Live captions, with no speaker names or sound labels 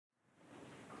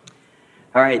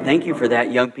All right, thank you for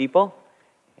that, young people.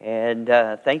 And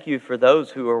thank you for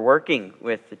those who are working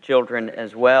with the children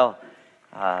as well.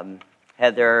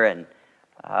 Heather and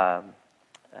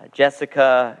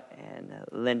Jessica and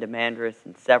Linda Mandris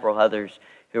and several others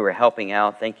who are helping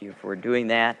out. Thank you for doing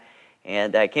that.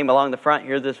 And I came along the front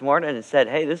here this morning and said,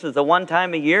 hey, this is the one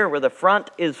time a year where the front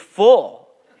is full.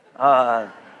 And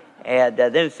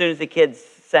then as soon as the kids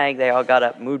sang, they all got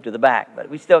up and moved to the back. But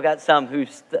we still got some who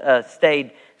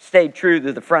stayed true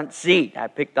to the front seat. I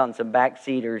picked on some back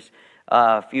seaters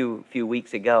a few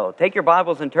weeks ago. Take your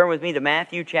Bibles and turn with me to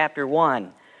Matthew chapter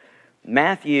 1.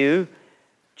 Matthew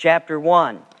chapter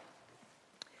 1.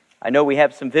 I know we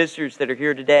have some visitors that are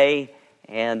here today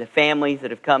and families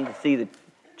that have come to see the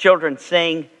children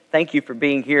sing. Thank you for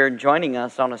being here and joining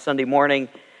us on a Sunday morning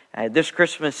this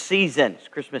Christmas season, it's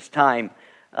Christmas time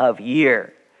of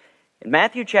year. In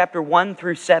Matthew chapter 1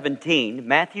 through 17,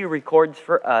 Matthew records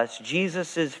for us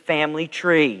Jesus' family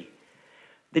tree,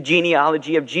 the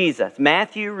genealogy of Jesus.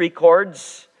 Matthew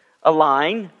records a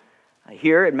line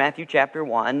here in Matthew chapter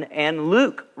 1, and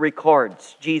Luke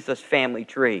records Jesus' family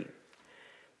tree.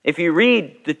 If you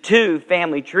read the two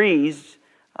family trees,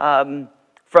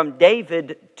 from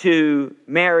David to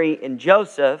Mary and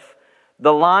Joseph,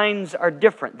 the lines are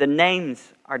different, the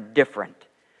names are different.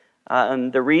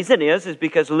 And the reason is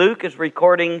because Luke is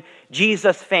recording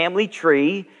Jesus' family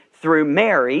tree through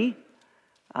Mary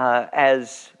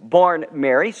as born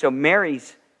Mary, so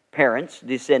Mary's parents,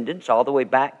 descendants, all the way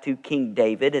back to King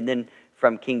David, and then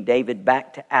from King David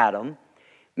back to Adam.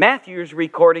 Matthew is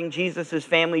recording Jesus'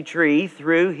 family tree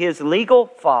through his legal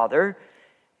father,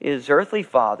 his earthly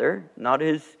father, not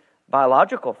his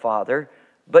biological father,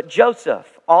 but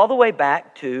Joseph, all the way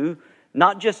back to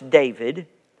not just David,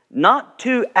 not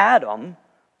to Adam,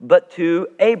 but to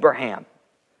Abraham.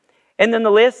 And then the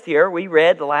list here, we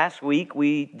read last week,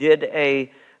 we did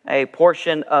a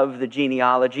portion of the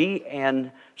genealogy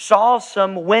and saw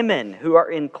some women who are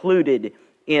included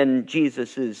in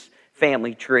Jesus'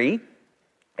 family tree.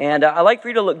 And I'd like for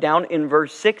you to look down in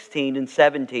verse 16 and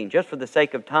 17, just for the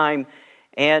sake of time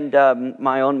and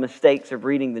my own mistakes of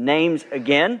reading the names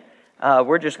again.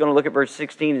 We're just going to look at verse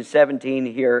 16 and 17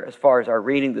 here as far as our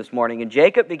reading this morning. And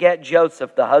Jacob begat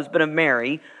Joseph, the husband of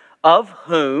Mary, of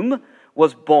whom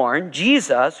was born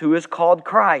Jesus, who is called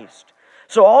Christ.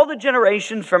 So all the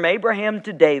generations from Abraham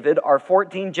to David are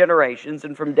 14 generations,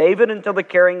 and from David until the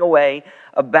carrying away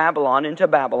of Babylon into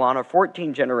Babylon are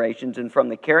 14 generations, and from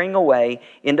the carrying away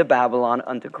into Babylon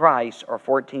unto Christ are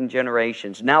 14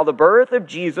 generations. Now the birth of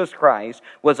Jesus Christ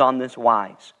was on this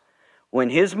wise.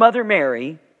 When his mother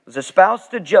Mary was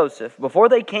espoused to Joseph, before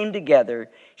they came together,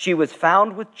 she was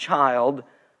found with child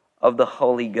of the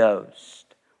Holy Ghost.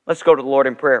 Let's go to the Lord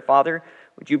in prayer. Father,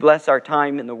 would you bless our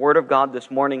time in the Word of God this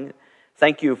morning?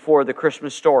 Thank you for the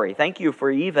Christmas story. Thank you for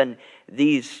even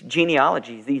these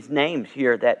genealogies, these names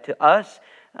here that to us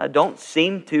don't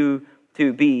seem to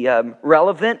be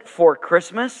relevant for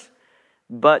Christmas,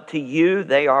 but to you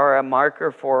they are a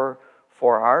marker for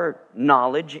our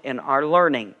knowledge and our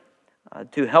learning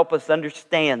to help us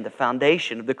understand the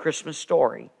foundation of the Christmas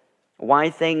story, why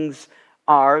things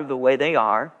are the way they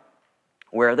are,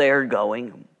 where they are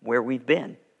going, where we've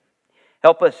been.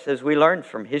 Help us as we learn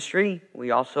from history.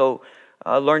 We also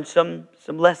learn some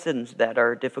lessons that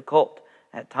are difficult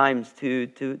at times to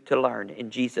learn.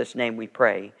 In Jesus' name we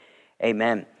pray.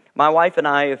 Amen. My wife and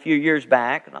I, a few years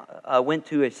back, went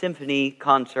to a symphony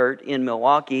concert in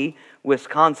Milwaukee,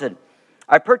 Wisconsin.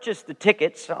 I purchased the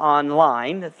tickets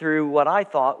online through what I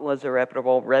thought was a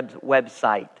reputable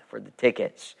website for the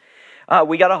tickets.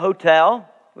 We got a hotel,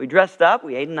 we dressed up,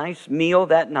 we ate a nice meal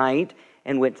that night,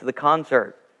 and went to the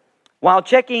concert. While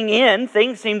checking in,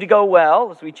 things seemed to go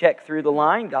well as we checked through the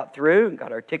line, got through, and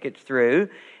got our tickets through,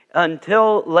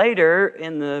 until later,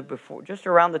 just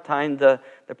around the time the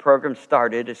program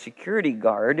started, a security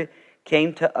guard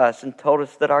came to us and told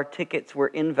us that our tickets were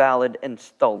invalid and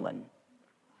stolen.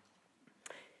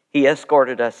 He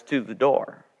escorted us to the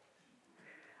door.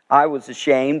 I was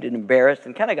ashamed and embarrassed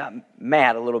and kind of got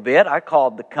mad a little bit. I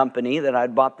called the company that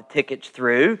I'd bought the tickets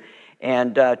through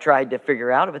and tried to figure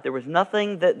out, but there was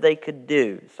nothing that they could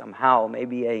do. Somehow,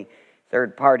 maybe a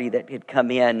third party that had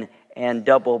come in and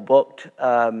double booked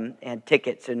and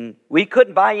tickets. And we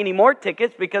couldn't buy any more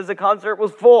tickets because the concert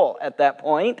was full at that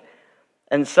point.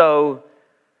 And so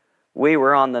we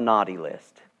were on the naughty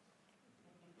list.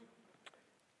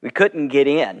 We couldn't get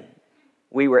in.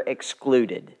 We were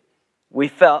excluded. We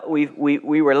felt we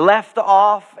were left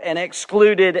off and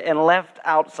excluded and left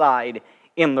outside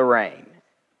in the rain.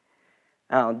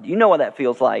 Do you know what that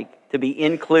feels like? To be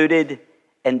included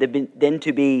and then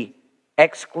to be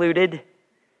excluded?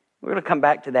 We're going to come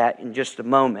back to that in just a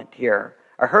moment here.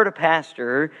 I heard a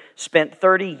pastor spent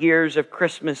 30 years of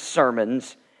Christmas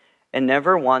sermons and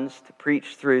never once to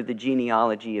preach through the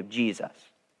genealogy of Jesus.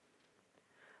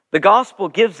 The gospel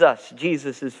gives us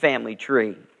Jesus' family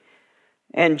tree.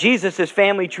 And Jesus'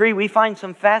 family tree, we find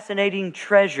some fascinating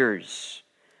treasures.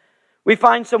 We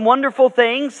find some wonderful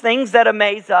things that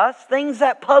amaze us, things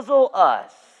that puzzle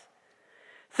us,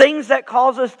 things that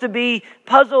cause us to be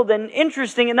puzzled. And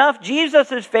interesting enough,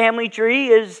 Jesus' family tree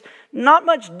is not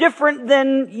much different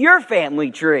than your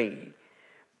family tree.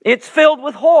 It's filled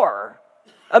with horror,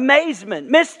 amazement,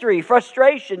 mystery,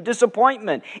 frustration,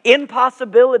 disappointment,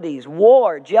 impossibilities,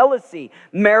 war, jealousy,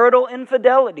 marital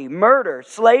infidelity, murder,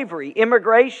 slavery,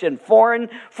 immigration,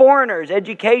 foreigners,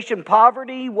 education,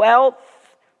 poverty, wealth,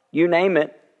 you name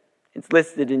it. It's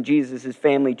listed in Jesus'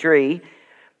 family tree.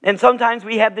 And sometimes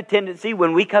we have the tendency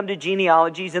when we come to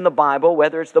genealogies in the Bible,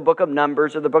 whether it's the book of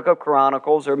Numbers or the book of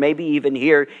Chronicles, or maybe even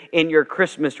here in your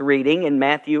Christmas reading in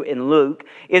Matthew and Luke,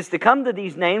 is to come to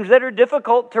these names that are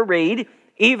difficult to read,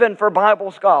 even for Bible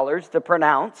scholars to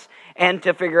pronounce and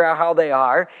to figure out how they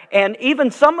are. And even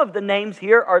some of the names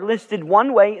here are listed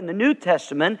one way in the New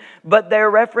Testament, but they're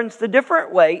referenced a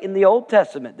different way in the Old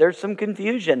Testament. There's some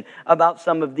confusion about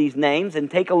some of these names,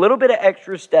 and take a little bit of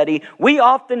extra study. We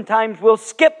oftentimes will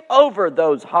skip over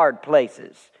those hard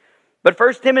places. But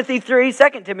 1 Timothy 3,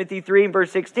 2 Timothy 3, and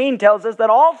verse 16 tells us that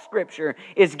all Scripture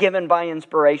is given by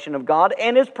inspiration of God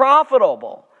and is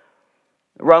profitable.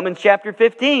 Romans chapter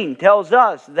 15 tells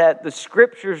us that the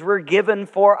Scriptures were given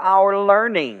for our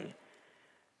learning,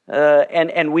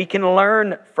 and we can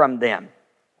learn from them.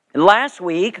 And last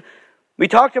week, we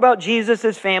talked about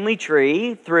Jesus' family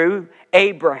tree through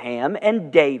Abraham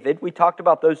and David. We talked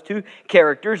about those two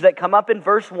characters that come up in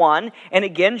verse 1 and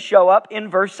again show up in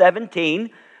verse 17.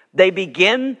 They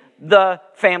begin the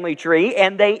family tree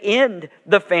and they end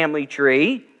the family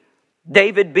tree.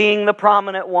 David being the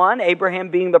prominent one,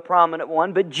 Abraham being the prominent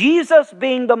one, but Jesus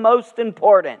being the most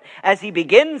important as he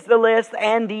begins the list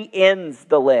and he ends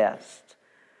the list.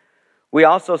 We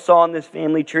also saw in this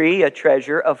family tree a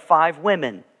treasure of 5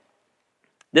 women.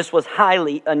 This was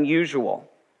highly unusual.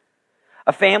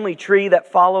 A family tree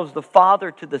that follows the father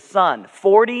to the son.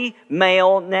 40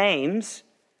 male names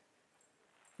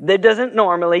that doesn't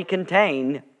normally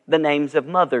contain the names of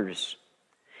mothers.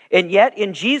 And yet,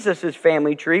 in Jesus'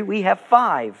 family tree, we have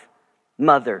 5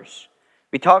 mothers.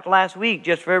 We talked last week,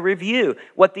 just for a review,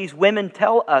 what these women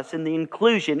tell us in the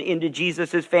inclusion into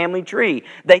Jesus' family tree.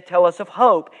 They tell us of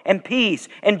hope and peace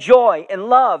and joy and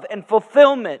love and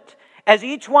fulfillment, as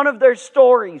each one of their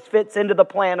stories fits into the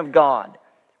plan of God.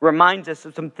 Reminds us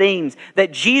of some themes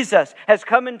that Jesus has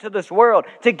come into this world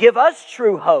to give us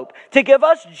true hope, to give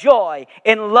us joy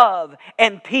and love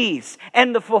and peace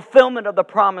and the fulfillment of the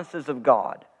promises of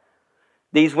God.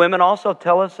 These women also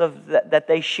tell us that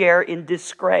they share in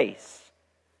disgrace.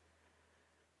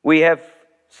 We have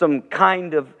some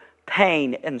kind of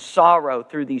pain and sorrow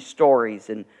through these stories,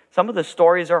 and some of the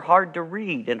stories are hard to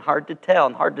read and hard to tell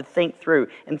and hard to think through,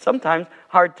 and sometimes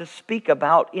hard to speak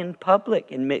about in public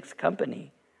in mixed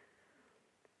company.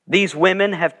 These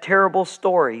women have terrible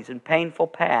stories and painful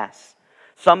pasts.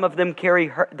 Some of them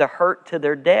carry the hurt to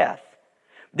their death.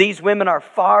 These women are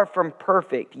far from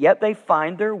perfect, yet they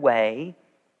find their way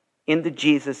into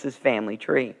Jesus' family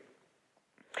tree.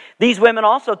 These women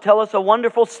also tell us a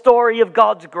wonderful story of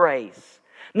God's grace.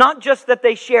 Not just that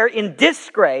they share in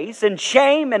disgrace and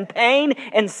shame and pain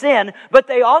and sin, but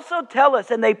they also tell us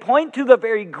and they point to the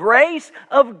very grace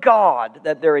of God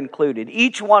that they're included.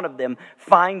 Each one of them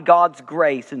find God's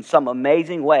grace in some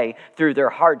amazing way through their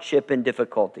hardship and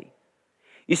difficulty.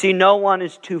 You see, no one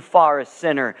is too far a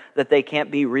sinner that they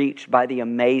can't be reached by the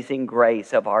amazing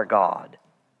grace of our God.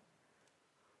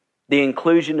 The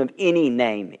inclusion of any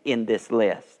name in this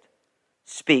list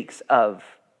speaks of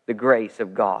the grace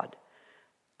of God.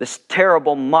 This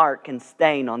terrible mark and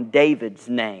stain on David's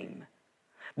name,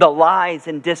 the lies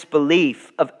and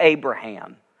disbelief of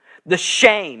Abraham, the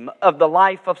shame of the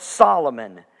life of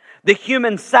Solomon, the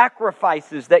human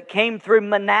sacrifices that came through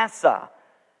Manasseh.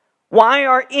 Why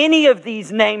are any of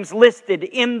these names listed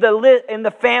in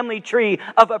the family tree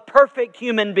of a perfect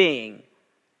human being?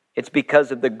 It's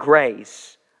because of the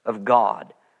grace of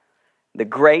God. The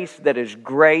grace that is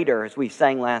greater, as we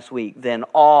sang last week, than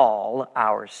all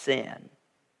our sin.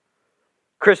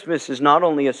 Christmas is not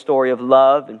only a story of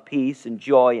love and peace and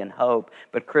joy and hope,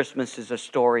 but Christmas is a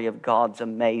story of God's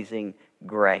amazing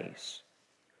grace.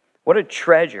 What a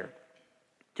treasure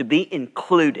to be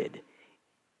included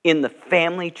in the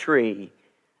family tree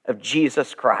of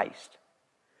Jesus Christ,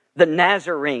 the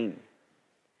Nazarene.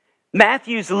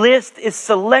 Matthew's list is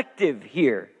selective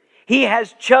here. He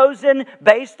has chosen,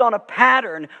 based on a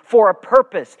pattern for a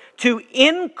purpose, to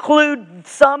include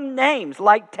some names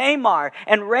like Tamar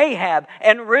and Rahab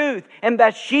and Ruth and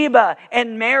Bathsheba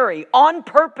and Mary on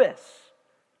purpose.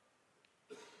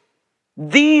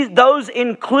 Those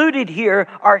included here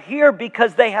are here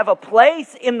because they have a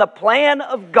place in the plan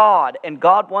of God, and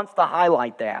God wants to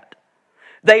highlight that.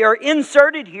 They are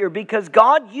inserted here because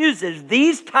God uses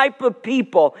these type of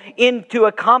people to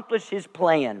accomplish His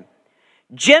plan.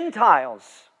 Gentiles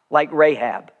like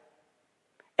Rahab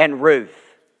and Ruth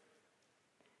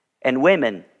and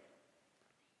women.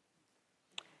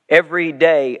 Every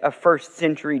day a first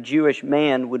century Jewish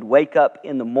man would wake up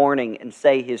in the morning and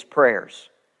say his prayers.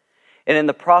 And in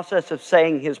the process of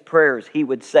saying his prayers, he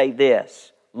would say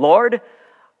this: Lord,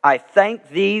 I thank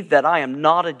Thee that I am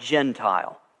not a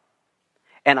Gentile,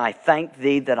 and I thank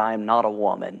Thee that I am not a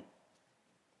woman.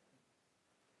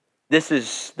 This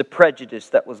is the prejudice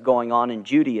that was going on in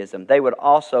Judaism. They would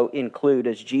also include,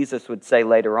 as Jesus would say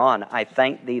later on, I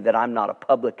thank Thee that I'm not a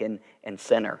publican and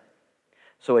sinner.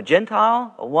 So a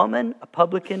Gentile, a woman, a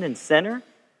publican, and sinner,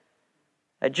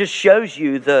 it just shows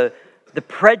you the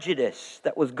prejudice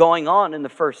that was going on in the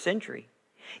first century.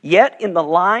 Yet in the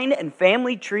line and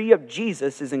family tree of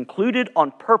Jesus is included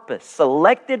on purpose,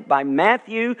 selected by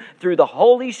Matthew through the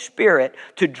Holy Spirit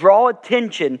to draw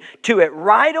attention to it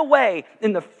right away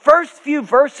in the first few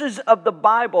verses of the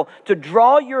Bible, to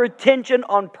draw your attention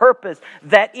on purpose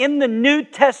that in the New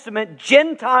Testament,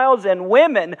 Gentiles and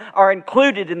women are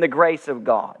included in the grace of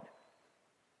God.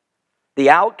 The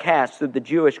outcasts of the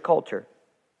Jewish culture.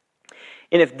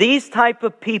 And if these type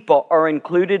of people are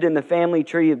included in the family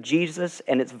tree of Jesus,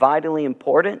 and it's vitally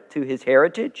important to His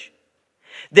heritage,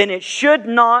 then it should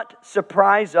not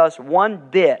surprise us one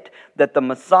bit that the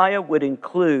Messiah would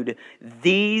include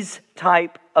these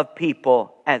type of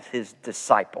people as His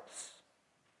disciples.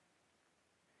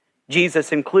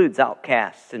 Jesus includes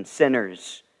outcasts and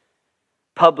sinners,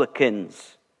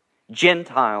 publicans,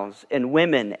 Gentiles and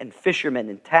women and fishermen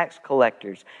and tax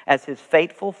collectors as His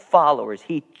faithful followers.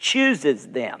 He chooses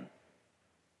them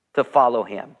to follow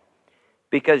Him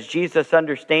because Jesus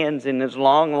understands in His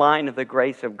long line of the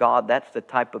grace of God, that's the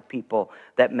type of people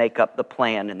that make up the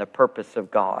plan and the purpose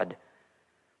of God.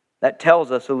 That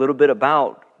tells us a little bit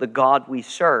about the God we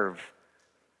serve,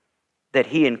 that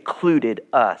He included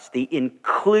us, the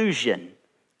inclusion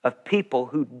of people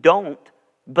who don't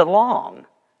belong.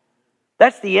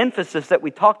 That's the emphasis that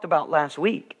we talked about last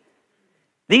week.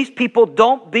 These people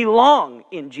don't belong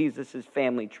in Jesus'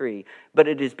 family tree, but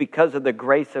it is because of the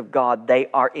grace of God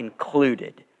they are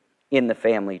included in the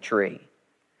family tree.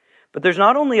 But there's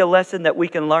not only a lesson that we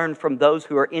can learn from those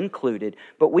who are included,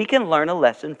 but we can learn a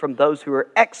lesson from those who are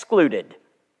excluded.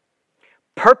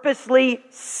 Purposely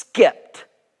skipped.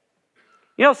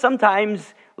 You know,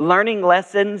 sometimes learning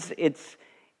lessons, it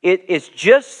is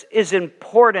just as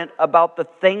important about the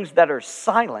things that are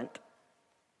silent,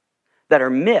 that are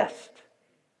missed,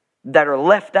 that are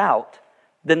left out,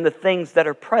 than the things that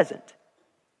are present,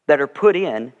 that are put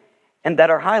in, and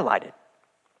that are highlighted.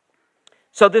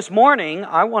 So this morning,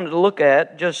 I wanted to look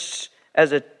at, just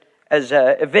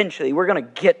eventually, we're going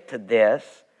to get to this,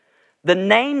 the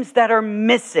names that are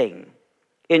missing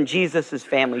in Jesus'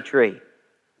 family tree.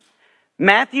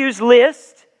 Matthew's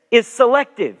list is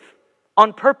selective.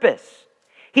 On purpose.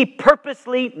 He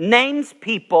purposely names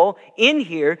people in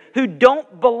here who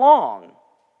don't belong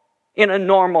in a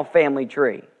normal family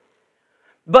tree.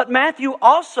 But Matthew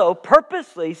also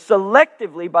purposely,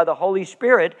 selectively by the Holy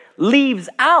Spirit, leaves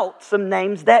out some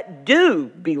names that do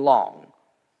belong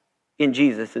in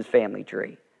Jesus' family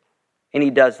tree. And he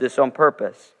does this on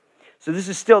purpose. So this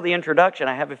is still the introduction.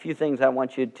 I have a few things I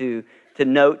want you to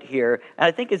note here. And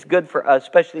I think it's good for us,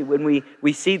 especially when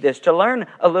we see this, to learn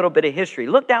a little bit of history.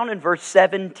 Look down in verse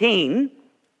 17.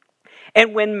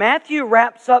 And when Matthew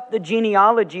wraps up the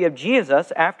genealogy of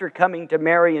Jesus after coming to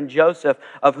Mary and Joseph,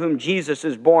 of whom Jesus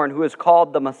is born, who is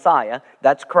called the Messiah,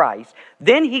 that's Christ,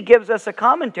 then he gives us a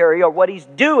commentary on what he's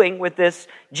doing with this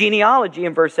genealogy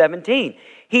in verse 17.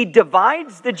 He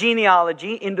divides the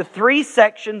genealogy into 3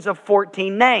 sections of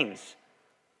 14 names.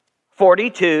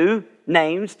 42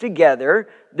 names together,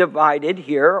 divided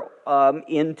here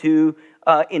into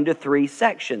 3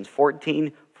 sections,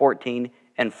 14, 14,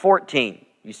 and 14.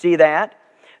 You see that?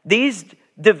 These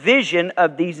division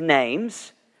of these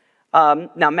names,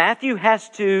 now Matthew has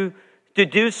to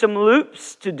do some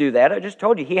loops to do that. I just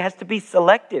told you, he has to be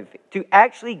selective. To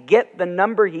actually get the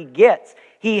number he gets,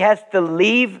 he has to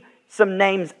leave some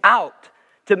names out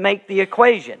to make the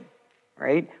equation,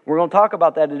 right? We're going to talk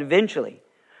about that eventually.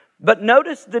 But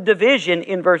notice the division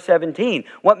in verse 17.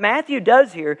 What Matthew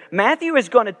does here, Matthew is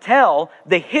going to tell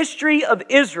the history of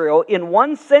Israel in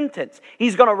one sentence.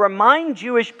 He's going to remind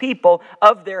Jewish people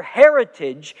of their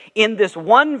heritage in this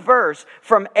one verse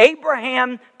from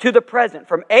Abraham to the present,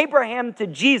 from Abraham to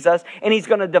Jesus, and he's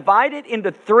going to divide it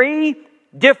into 3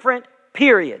 different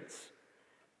periods.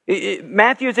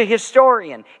 Matthew's a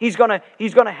historian. He's going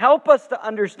to help us to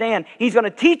understand. He's going to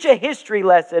teach a history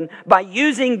lesson by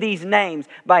using these names,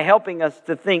 by helping us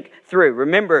to think through.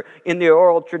 Remember, in the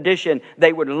oral tradition,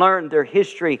 they would learn their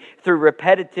history through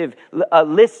repetitive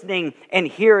listening and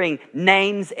hearing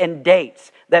names and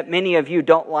dates that many of you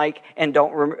don't like and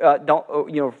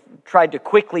don't try to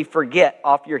quickly forget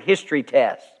off your history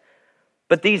test.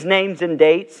 But these names and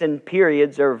dates and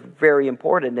periods are very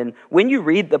important. And when you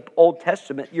read the Old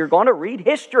Testament, you're going to read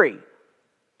history.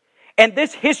 And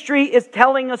this history is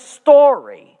telling a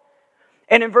story.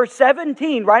 And in verse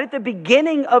 17, right at the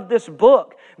beginning of this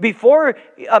book, before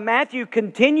Matthew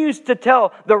continues to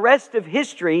tell the rest of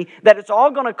history that it's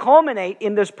all going to culminate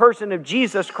in this person of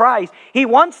Jesus Christ, he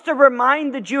wants to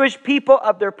remind the Jewish people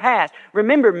of their past.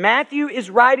 Remember, Matthew is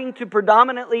writing to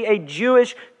predominantly a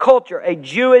Jewish culture, a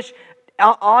Jewish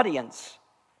audience.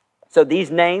 So these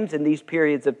names and these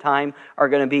periods of time are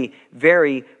going to be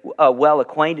very well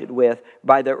acquainted with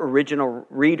by the original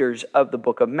readers of the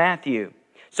book of Matthew.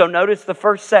 So notice the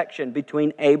first section,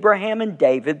 between Abraham and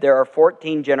David, there are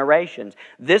 14 generations.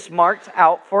 This marks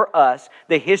out for us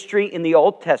the history in the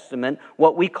Old Testament,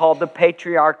 what we call the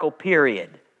patriarchal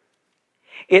period.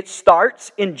 It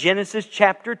starts in Genesis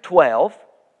chapter 12,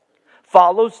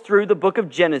 follows through the book of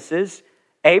Genesis,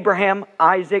 Abraham,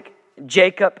 Isaac,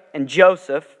 Jacob, and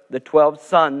Joseph, the 12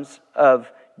 sons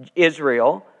of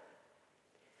Israel.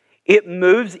 It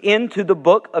moves into the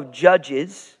book of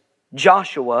Judges,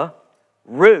 Joshua,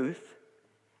 Ruth,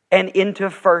 and into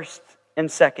 1st and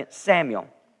 2nd Samuel.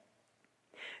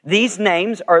 These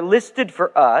names are listed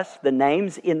for us, the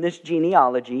names in this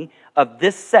genealogy of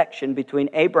this section between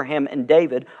Abraham and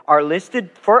David are listed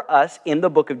for us in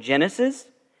the book of Genesis,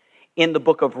 in the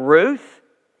book of Ruth,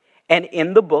 and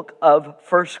in the book of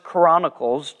 1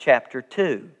 Chronicles chapter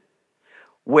 2,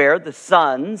 where the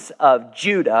sons of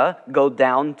Judah go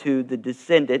down to the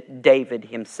descendant David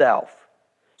himself.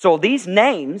 So these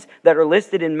names that are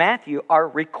listed in Matthew are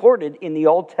recorded in the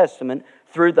Old Testament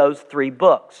through those 3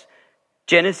 books: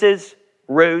 Genesis,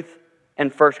 Ruth,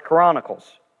 and 1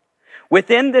 Chronicles.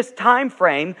 Within this time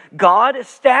frame, God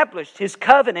established His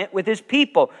covenant with His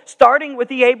people, starting with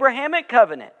the Abrahamic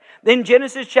covenant. Then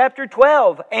Genesis chapter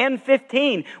 12 and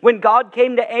 15, when God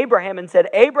came to Abraham and said,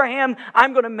 Abraham,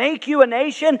 I'm going to make you a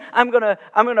nation. I'm going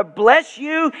to bless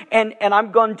you, and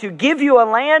I'm going to give you a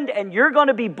land, and you're going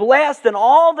to be blessed, and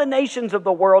all the nations of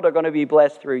the world are going to be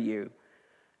blessed through you.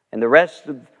 And the rest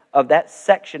of that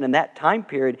section and that time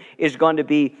period is going to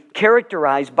be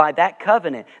characterized by that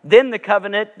covenant. Then the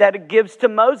covenant that it gives to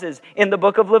Moses in the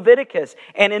book of Leviticus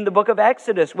and in the book of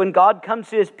Exodus, when God comes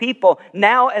to His people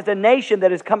now as a nation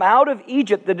that has come out of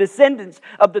Egypt, the descendants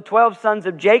of the 12 sons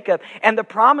of Jacob, and the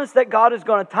promise that God is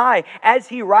going to tie as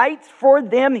He writes for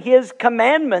them His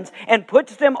commandments and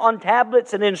puts them on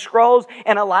tablets and in scrolls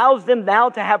and allows them now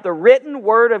to have the written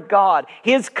word of God,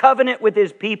 His covenant with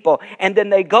His people. And then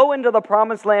they go into the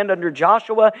promised land under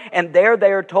Joshua, and there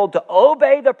they are told to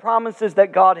obey the promises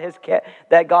that God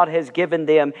has given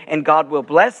them, and God will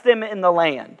bless them in the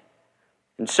land.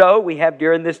 And so we have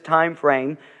during this time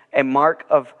frame a mark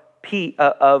of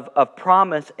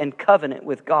promise and covenant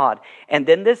with God. And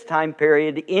then this time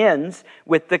period ends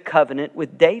with the covenant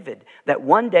with David, that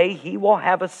one day he will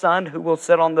have a son who will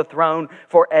sit on the throne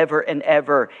forever and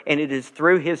ever. And it is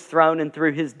through his throne and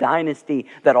through his dynasty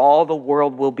that all the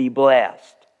world will be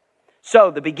blessed.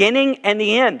 So the beginning and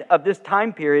the end of this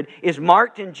time period is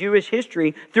marked in Jewish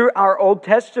history through our Old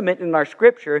Testament and our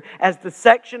Scripture as the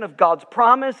section of God's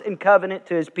promise and covenant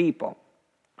to His people.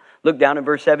 Look down in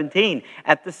verse 17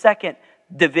 at the second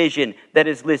division that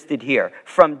is listed here.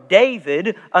 From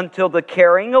David until the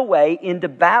carrying away into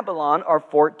Babylon are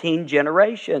 14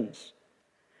 generations.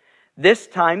 This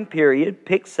time period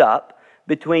picks up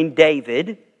between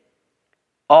David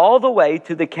all the way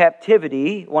to the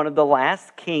captivity, one of the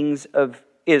last kings of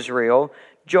Israel,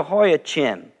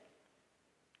 Jehoiachin.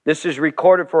 This is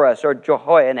recorded for us, or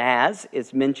Jehoahaz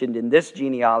is mentioned in this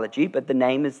genealogy, but the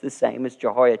name is the same as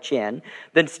Jehoiachin.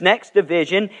 This next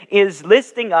division is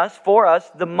listing us, for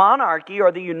us, the monarchy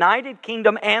or the united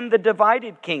kingdom and the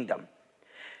divided kingdom.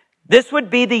 This would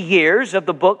be the years of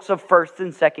the books of 1st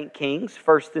and 2nd Kings,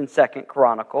 1st and 2nd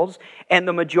Chronicles, and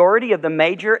the majority of the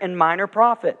major and minor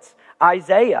prophets.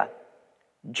 Isaiah,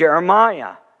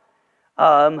 Jeremiah,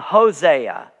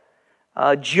 Hosea,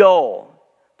 Joel,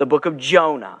 the book of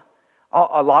Jonah.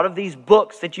 A lot of these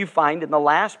books that you find in the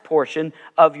last portion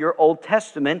of your Old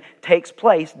Testament takes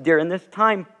place during this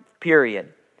time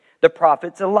period. The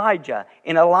prophets Elijah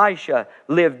and Elisha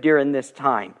lived during this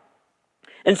time.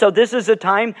 And so this is a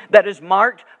time that is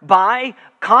marked by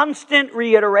constant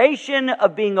reiteration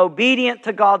of being obedient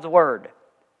to God's word.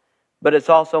 But it's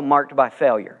also marked by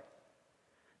failure.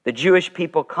 The Jewish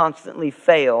people constantly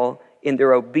fail in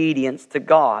their obedience to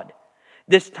God.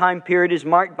 This time period is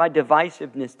marked by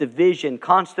divisiveness, division,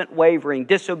 constant wavering,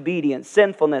 disobedience,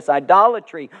 sinfulness,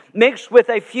 idolatry, mixed with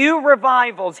a few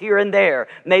revivals here and there,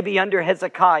 maybe under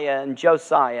Hezekiah and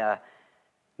Josiah.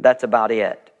 That's about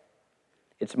it.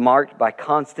 It's marked by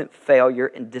constant failure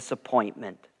and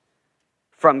disappointment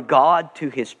from God to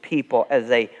His people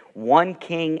as one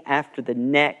king after the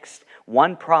next,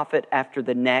 one prophet after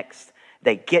the next.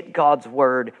 They get God's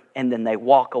word and then they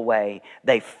walk away.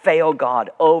 They fail God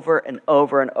over and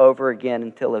over and over again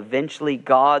until eventually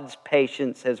God's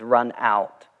patience has run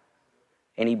out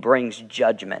and He brings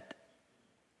judgment.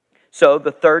 So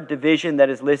the third division that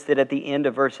is listed at the end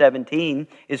of verse 17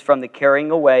 is from the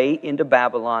carrying away into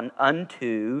Babylon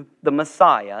unto the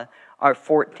Messiah, our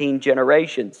 14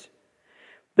 generations.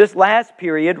 This last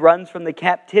period runs from the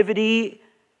captivity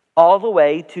all the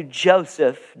way to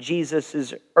Joseph,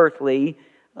 Jesus' earthly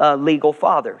legal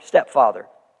father, stepfather.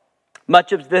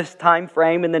 Much of this time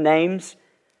frame and the names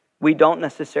we don't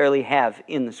necessarily have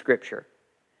in the Scripture.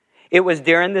 It was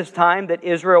during this time that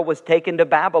Israel was taken to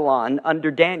Babylon under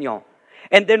Daniel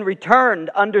and then returned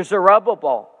under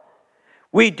Zerubbabel.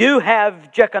 We do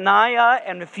have Jeconiah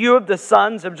and a few of the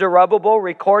sons of Zerubbabel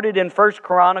recorded in 1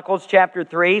 Chronicles chapter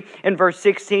 3 and verse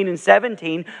 16 and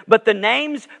 17. But the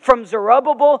names from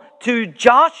Zerubbabel to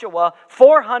Joshua,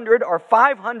 400 or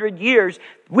 500 years,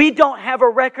 we don't have a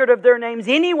record of their names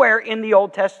anywhere in the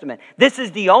Old Testament. This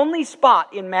is the only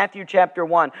spot in Matthew chapter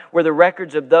 1 where the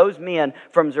records of those men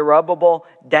from Zerubbabel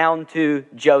down to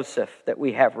Joseph that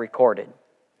we have recorded.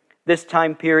 This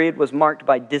time period was marked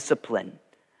by discipline,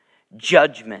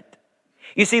 judgment.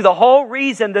 You see, the whole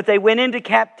reason that they went into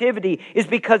captivity is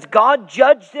because God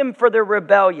judged them for their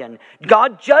rebellion.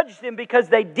 God judged them because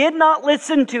they did not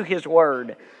listen to His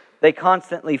word. They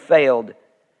constantly failed.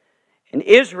 And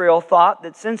Israel thought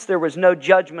that since there was no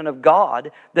judgment of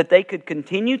God, that they could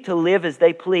continue to live as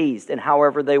they pleased and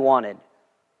however they wanted.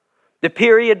 The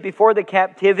period before the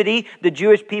captivity, the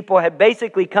Jewish people had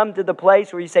basically come to the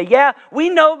place where you say, yeah, we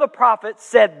know the prophets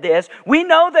said this. We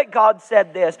know that God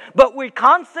said this. But we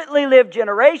constantly live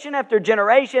generation after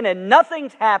generation and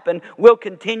nothing's happened. We'll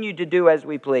continue to do as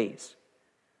we please.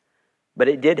 But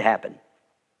it did happen.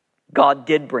 God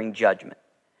did bring judgment.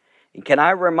 And can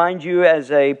I remind you as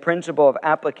a principle of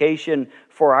application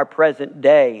for our present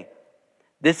day,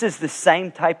 this is the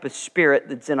same type of spirit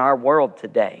that's in our world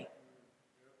today.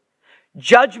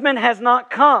 Judgment has not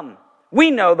come.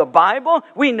 We know the Bible,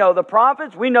 we know the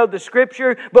prophets, we know the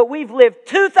Scripture, but we've lived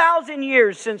 2,000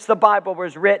 years since the Bible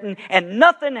was written and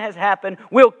nothing has happened.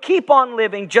 We'll keep on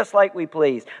living just like we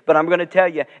please. But I'm going to tell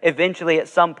you, eventually at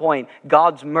some point,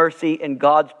 God's mercy and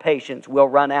God's patience will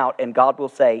run out and God will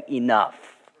say, enough.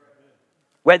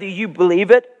 Whether you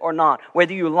believe it or not,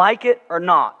 whether you like it or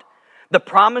not, the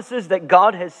promises that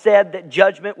God has said that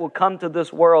judgment will come to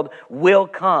this world will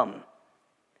come.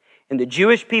 And the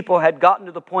Jewish people had gotten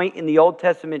to the point in the Old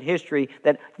Testament history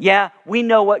that, yeah, we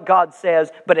know what God says,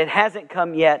 but it hasn't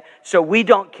come yet, so we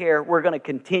don't care. We're going to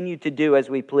continue to do as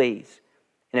we please.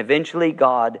 And eventually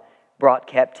God brought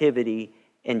captivity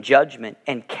and judgment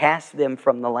and cast them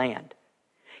from the land.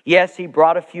 Yes, He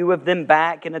brought a few of them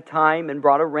back in a time and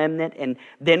brought a remnant. And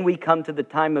then we come to the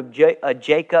time of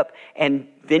Jacob, and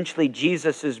eventually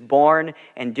Jesus is born.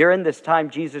 And during this time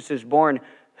Jesus is born,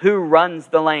 who runs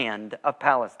the land of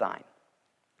Palestine?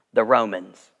 The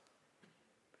Romans.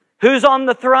 Who's on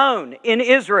the throne in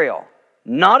Israel?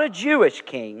 Not a Jewish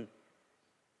king.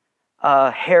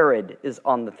 Herod is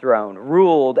on the throne,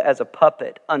 ruled as a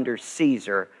puppet under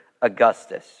Caesar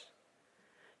Augustus.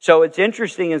 So it's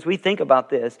interesting as we think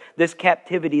about this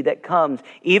captivity that comes,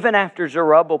 even after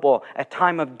Zerubbabel, a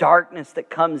time of darkness that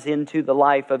comes into the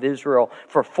life of Israel.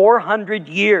 For 400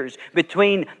 years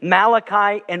between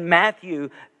Malachi and Matthew,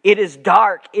 it is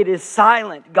dark, it is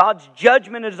silent. God's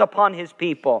judgment is upon His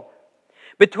people.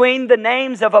 Between the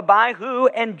names of Abihu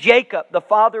and Jacob, the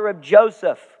father of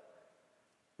Joseph,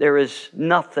 there is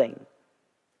nothing.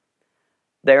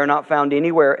 They are not found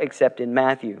anywhere except in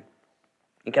Matthew.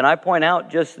 And can I point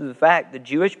out just the fact the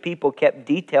Jewish people kept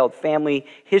detailed family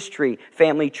history,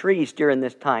 family trees during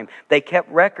this time. They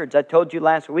kept records. I told you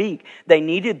last week, they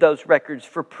needed those records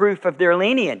for proof of their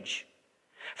lineage.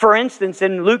 For instance,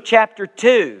 in Luke chapter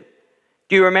 2,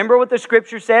 Do you remember what the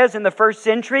scripture says in the first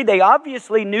century? They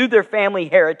obviously knew their family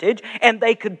heritage, and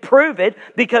they could prove it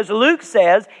because Luke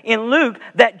says in Luke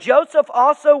that Joseph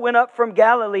also went up from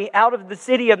Galilee out of the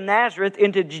city of Nazareth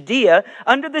into Judea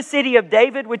under the city of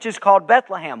David, which is called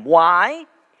Bethlehem. Why?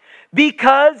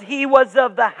 Because he was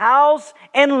of the house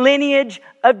and lineage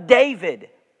of David,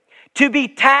 to be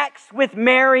taxed with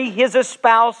Mary, his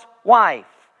espoused wife.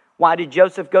 Why did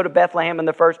Joseph go to Bethlehem in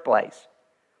the first place?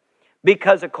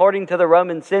 Because according to the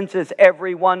Roman census,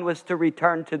 everyone was to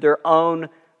return to their own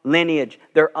lineage,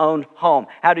 their own home.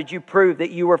 How did you prove that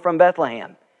you were from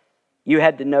Bethlehem? You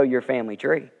had to know your family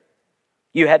tree.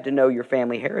 You had to know your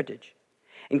family heritage.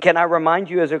 And can I remind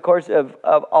you, as of course, of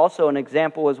also an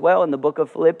example as well in the book of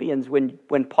Philippians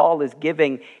when Paul is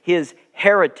giving his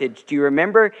heritage. Do you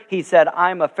remember? He said,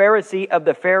 I'm a Pharisee of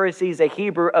the Pharisees, a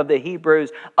Hebrew of the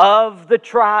Hebrews, of the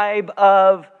tribe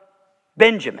of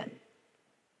Benjamin.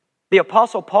 The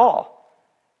Apostle Paul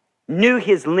knew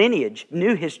his lineage,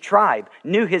 knew his tribe,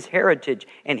 knew his heritage,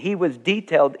 and he was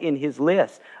detailed in his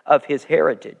list of his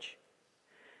heritage.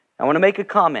 I want to make a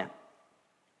comment.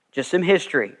 Just some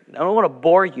history. I don't want to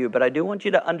bore you, but I do want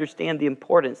you to understand the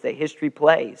importance that history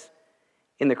plays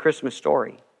in the Christmas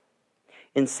story.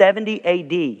 In 70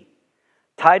 AD,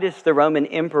 Titus, the Roman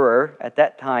emperor, at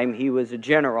that time he was a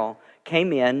general,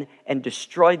 came in and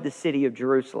destroyed the city of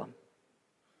Jerusalem.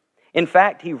 In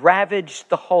fact, he ravaged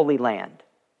the Holy Land.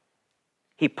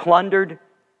 He plundered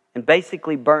and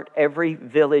basically burnt every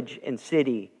village and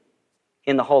city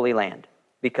in the Holy Land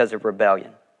because of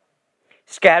rebellion.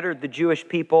 Scattered the Jewish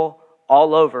people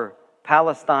all over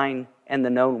Palestine and the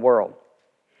known world.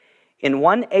 In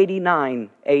 189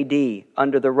 AD,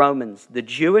 under the Romans, the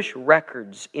Jewish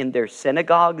records in their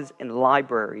synagogues and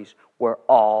libraries were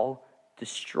all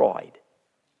destroyed.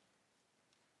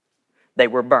 They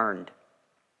were burned.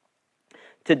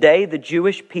 Today, the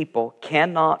Jewish people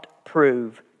cannot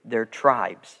prove their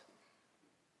tribes.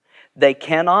 They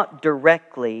cannot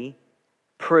directly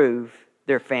prove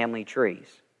their family trees.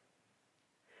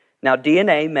 Now,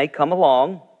 DNA may come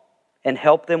along and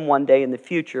help them one day in the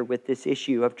future with this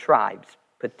issue of tribes,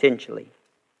 potentially.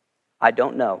 I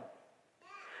don't know.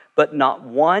 But not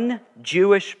one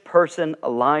Jewish person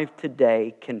alive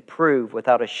today can prove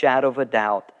without a shadow of a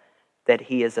doubt that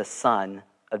he is a son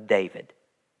of David.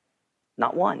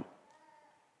 Not one.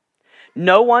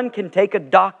 No one can take a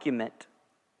document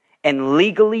and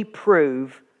legally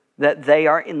prove that they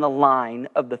are in the line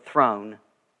of the throne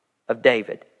of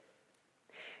David.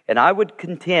 And I would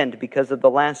contend, because of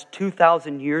the last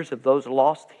 2,000 years of those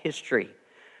lost history,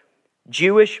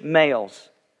 Jewish males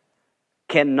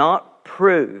cannot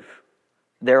prove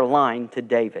their line to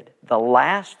David. The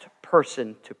last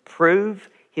person to prove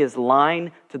his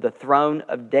line to the throne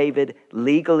of David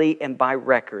legally and by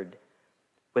record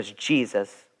was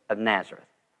Jesus of Nazareth.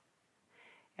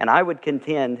 And I would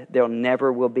contend there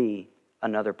never will be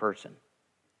another person.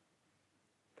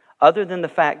 Other than the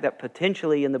fact that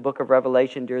potentially in the book of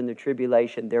Revelation during the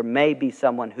tribulation, there may be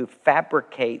someone who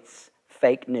fabricates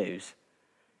fake news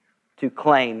to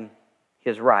claim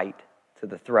his right to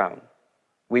the throne.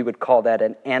 We would call that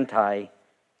an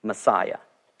anti-Messiah.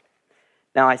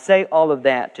 Now, I say all of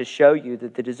that to show you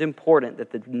that it is important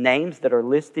that the names that are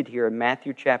listed here in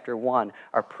Matthew chapter 1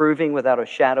 are proving without a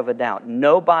shadow of a doubt.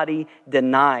 Nobody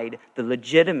denied the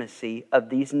legitimacy of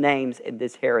these names and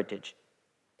this heritage.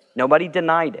 Nobody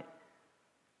denied it.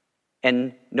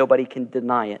 And nobody can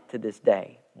deny it to this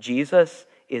day. Jesus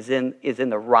is in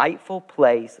the rightful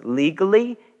place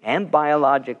legally and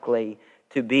biologically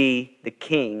to be the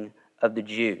King of the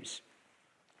Jews.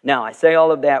 Now, I say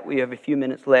all of that. We have a few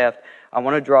minutes left. I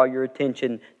want to draw your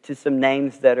attention to some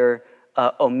names that are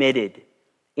omitted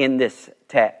in this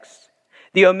text.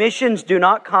 The omissions do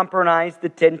not compromise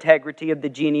the integrity of the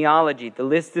genealogy. The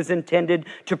list is intended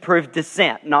to prove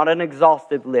descent, not an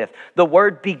exhaustive list. The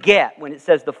word beget, when it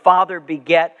says the Father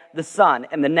beget the Son,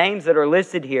 and the names that are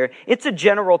listed here, it's a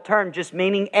general term just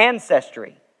meaning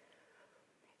ancestry.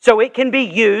 So it can be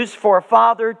used for a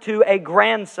father to a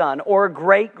grandson or a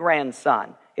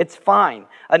great-grandson. It's fine.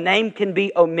 A name can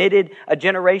be omitted. A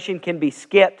generation can be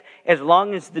skipped. As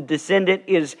long as the descendant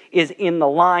is in the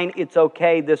line, it's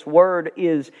okay. This word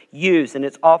is used, and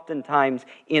it's oftentimes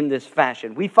in this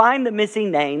fashion. We find the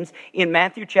missing names in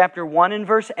Matthew chapter 1 and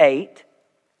verse 8.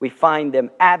 We find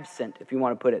them absent, if you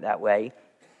want to put it that way,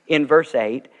 in verse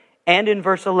 8 and in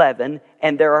verse 11,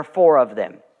 and there are 4 of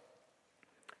them.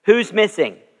 Who's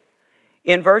missing?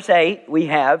 In verse 8, we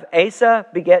have Asa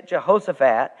beget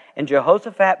Jehoshaphat, and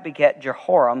Jehoshaphat beget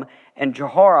Jehoram, and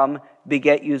Jehoram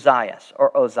beget Uzzias,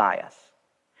 or Ozias.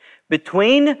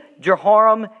 Between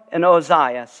Jehoram and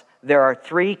Ozias, there are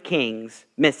 3 kings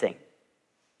missing.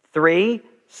 3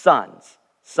 sons.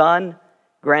 Son,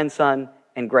 grandson,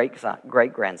 and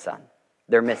great-grandson.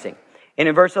 They're missing. And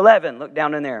in verse 11, look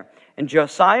down in there. And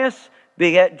Josiah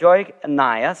begat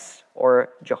Joachnias, or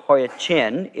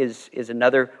Jehoiachin is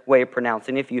another way of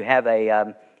pronouncing it. If you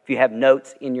have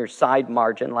notes in your side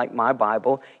margin, like my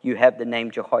Bible, you have the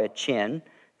name Jehoiachin.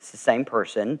 It's the same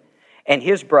person. And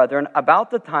his brethren,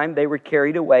 about the time they were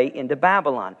carried away into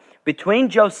Babylon. Between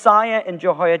Josiah and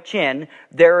Jehoiachin,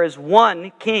 there is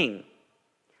one king.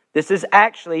 This is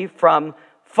actually from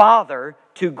father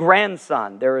to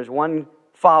grandson. There is one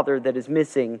father that is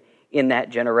missing in that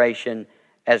generation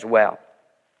as well.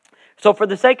 So for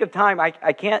the sake of time, I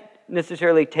can't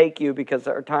necessarily take you, because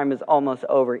our time is almost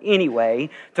over anyway,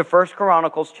 to 1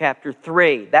 Chronicles chapter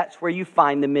 3. That's where you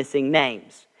find the missing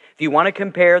names. If you want to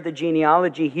compare the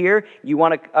genealogy here, you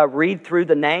want to read through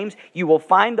the names, you will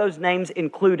find those names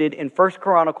included in 1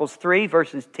 Chronicles 3,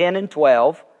 verses 10 and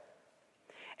 12.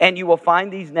 And you will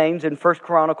find these names in 1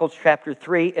 Chronicles chapter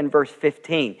 3 and verse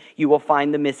 15. You will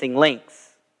find the missing links.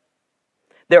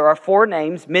 There are 4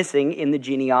 names missing in the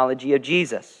genealogy of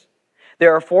Jesus.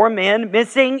 There are 4 men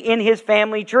missing in his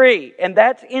family tree, and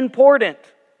that's important,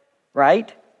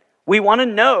 right? We want to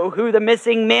know who the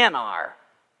missing men are.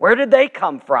 Where did they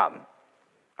come from?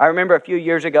 I remember a few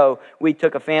years ago, we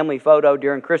took a family photo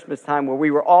during Christmas time where we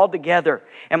were all together.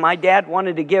 And my dad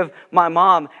wanted to give my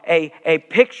mom a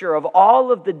picture of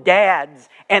all of the dads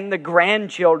and the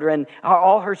grandchildren,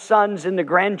 all her sons and the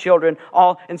grandchildren.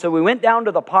 And so we went down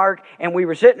to the park, and we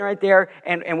were sitting right there,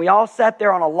 and we all sat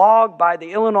there on a log by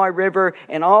the Illinois River,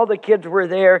 and all the kids were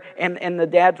there, and the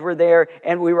dads were there,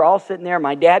 and we were all sitting there.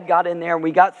 My dad got in there, and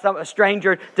we got a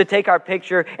stranger to take our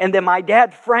picture, and then my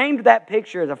dad framed that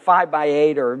picture as a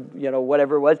 5x8 or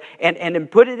whatever it was, and then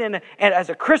put it in as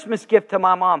a Christmas gift to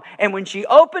my mom. And when she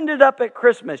opened it up at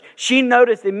Christmas, she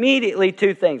noticed immediately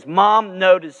 2 things. Moms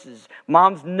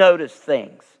notice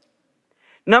things.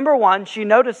 Number 1, she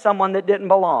noticed someone that didn't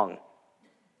belong.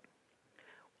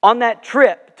 On that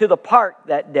trip to the park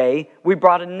that day, we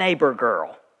brought a neighbor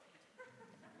girl.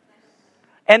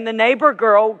 And the neighbor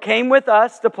girl came with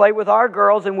us to play with our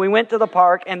girls, and we went to the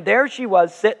park, and there she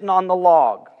was sitting on the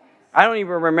log. I don't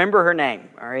even remember her name,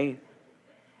 all right?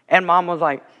 And Mom was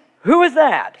like, "Who is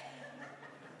that?"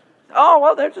 "Oh,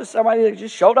 well, there's just somebody that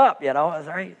just showed up, All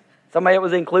right. Somebody that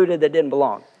was included that didn't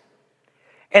belong."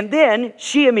 And then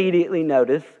she immediately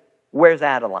noticed, "Where's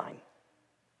Adeline?"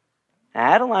 Now,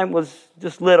 Adeline was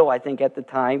just little, I think, at the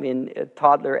time, in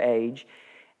toddler age.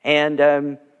 And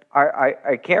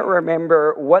I can't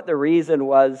remember what the reason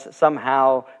was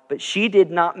somehow, but she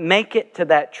did not make it to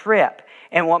that trip.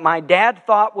 And what my dad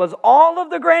thought was all of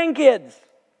the grandkids,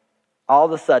 all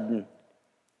of a sudden,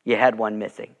 you had one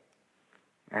missing,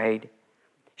 right?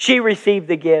 She received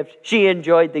the gift. She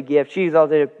enjoyed the gift.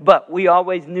 But we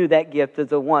always knew that gift as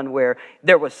the one where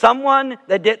there was someone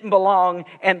that didn't belong,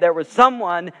 and there was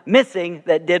someone missing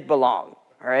that did belong,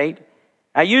 all right?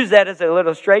 I use that as an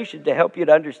illustration to help you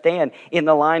to understand in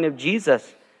the line of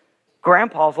Jesus,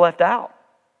 Grandpa's left out.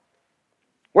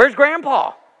 Where's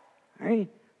Grandpa? Right?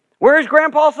 Where's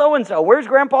Grandpa so-and-so? Where's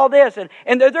Grandpa this?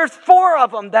 And there's 4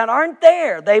 of them that aren't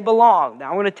there. They belong. Now,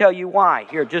 I'm going to tell you why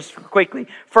here just quickly.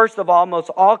 First of all, most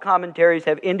all commentaries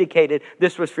have indicated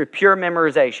this was for pure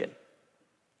memorization.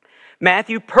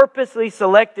 Matthew purposely,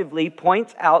 selectively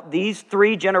points out these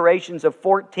 3 generations of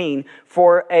 14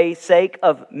 for a sake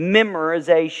of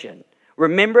memorization.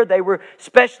 Remember, they were,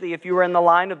 especially if you were in the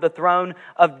line of the throne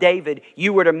of David,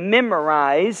 you were to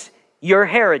memorize your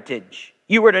heritage.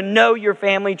 You were to know your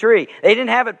family tree. They didn't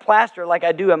have it plastered like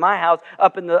I do in my house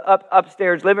up in the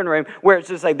upstairs living room, where it's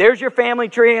just like, there's your family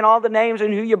tree and all the names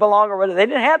and who you belong or whatever. They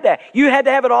didn't have that. You had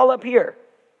to have it all up here.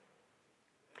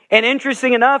 And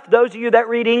interesting enough, those of you that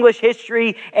read English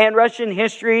history and Russian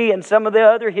history and some of the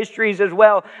other histories as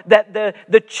well, that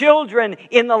the children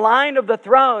in the line of the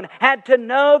throne had to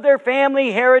know their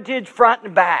family heritage front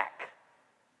and back.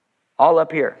 All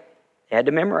up here. They had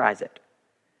to memorize it.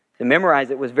 To memorize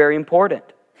it was very important.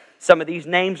 Some of these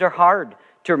names are hard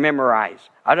to memorize.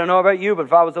 I don't know about you, but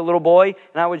if I was a little boy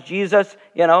and I was Jesus,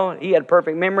 he had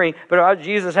perfect memory. But if I was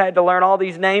Jesus, I had to learn all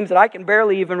these names that I can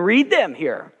barely even read them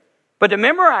here. But to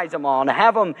memorize them all and to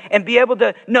have them and be able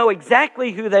to know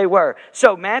exactly who they were.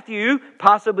 So Matthew,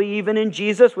 possibly even in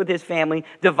Jesus with his family,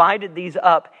 divided these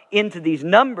up into these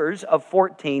numbers of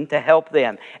 14 to help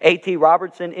them. A.T.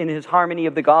 Robertson, in his Harmony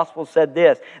of the Gospel, said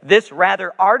this: "This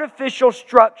rather artificial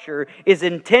structure is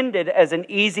intended as an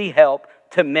easy help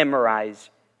to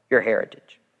memorize your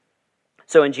heritage."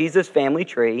 So in Jesus' family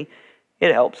tree,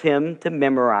 it helps him to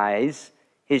memorize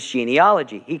his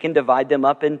genealogy. He can divide them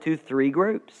up into 3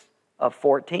 groups of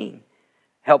 14.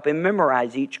 Help him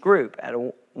memorize each group at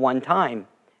one time.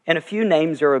 And a few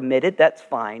names are omitted, that's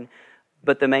fine,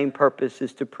 but the main purpose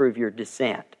is to prove your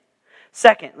descent.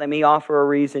 Second, let me offer a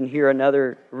reason here,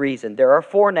 another reason. There are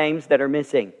 4 names that are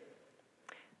missing.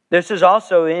 This is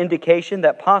also an indication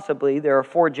that possibly there are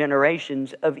 4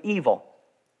 generations of evil.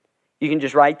 You can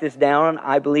just write this down.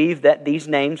 I believe that these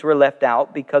names were left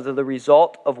out because of the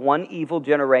result of one evil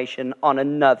generation on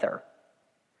another.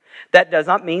 That does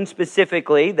not mean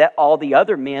specifically that all the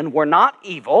other men were not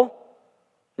evil.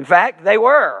 In fact, they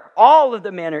were. All of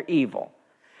the men are evil.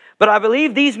 But I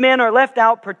believe these men are left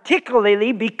out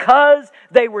particularly because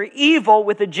they were evil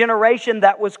with a generation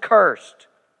that was cursed.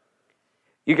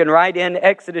 You can write in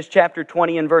Exodus chapter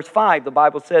 20 and verse 5. The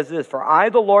Bible says this, "For I,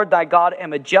 the Lord thy God,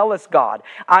 am a jealous God.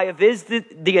 I have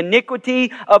visited the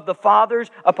iniquity of the fathers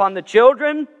upon the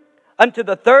children unto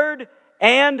the 3rd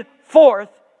and 4th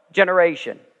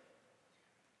generation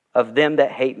of them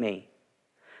that hate me."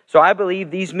 So I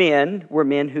believe these men were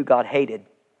men who God hated.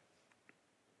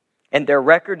 And their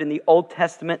record in the Old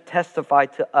Testament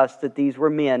testified to us that these were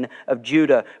men of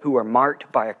Judah who were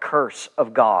marked by a curse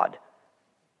of God.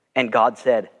 And God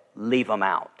said, leave them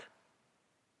out.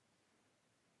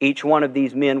 Each one of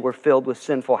these men were filled with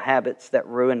sinful habits that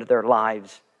ruined their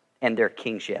lives and their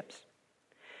kingships.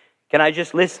 Can I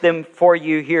just list them for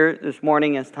you here this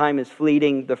morning as time is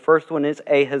fleeting? The first one is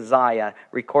Ahaziah,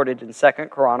 recorded in 2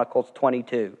 Chronicles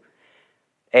 22.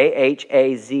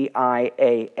 Ahaziah,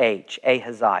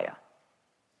 Ahaziah.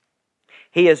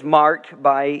 He is marked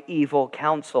by evil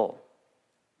counsel.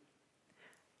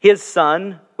 His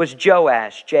son was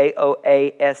Joash,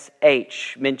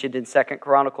 Joash, mentioned in 2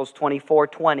 Chronicles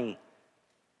 24:20.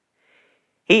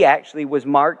 He actually was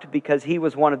marked because he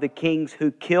was one of the kings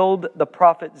who killed the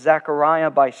prophet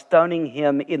Zechariah by stoning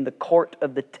him in the court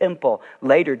of the temple.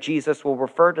 Later, Jesus will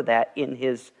refer to that in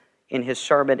his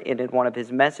sermon and in one of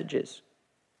his messages.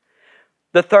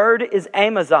 The third is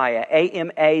Amaziah,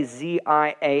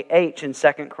 Amaziah, in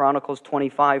 2 Chronicles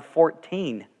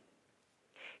 25:14.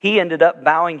 He ended up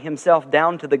bowing himself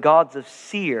down to the gods of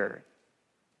Seir.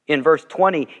 In verse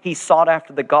 20, he sought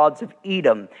after the gods of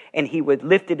Edom, and he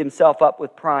lifted himself up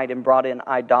with pride and brought in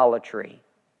idolatry.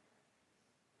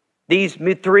 These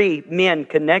 3 men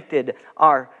connected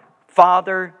are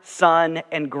father, son,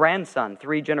 and grandson.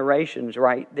 3 generations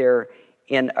right there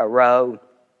in a row.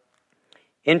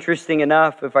 Interesting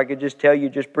enough, if I could just tell you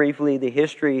just briefly the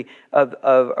history of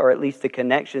or at least the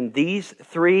connection. These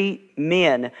 3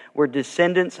 men were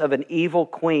descendants of an evil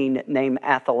queen named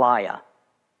Athaliah.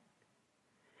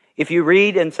 If you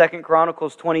read in 2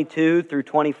 Chronicles 22 through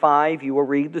 25, you will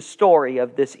read the story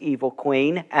of this evil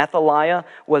queen. Athaliah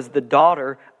was the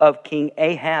daughter of King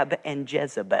Ahab and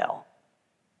Jezebel.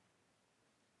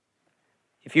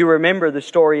 If you remember the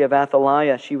story of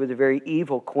Athaliah, she was a very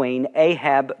evil queen.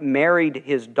 Ahab married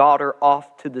his daughter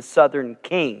off to the southern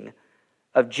king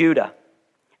of Judah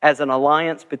as an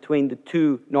alliance between the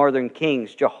 2 northern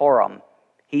kings, Jehoram.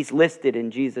 He's listed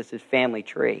in Jesus' family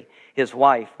tree. His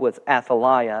wife was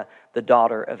Athaliah, the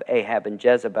daughter of Ahab and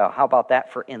Jezebel. How about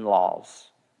that for in-laws?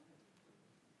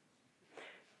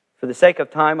 For the sake of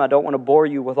time, I don't want to bore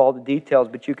you with all the details,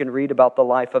 but you can read about the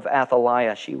life of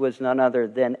Athaliah. She was none other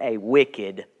than a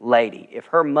wicked lady. If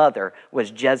her mother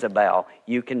was Jezebel,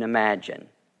 you can imagine.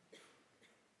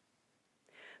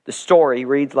 The story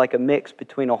reads like a mix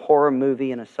between a horror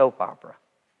movie and a soap opera.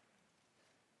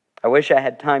 I wish I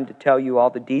had time to tell you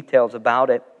all the details about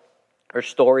it. Her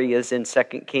story is in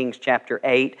 2 Kings chapter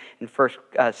 8 and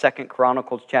 2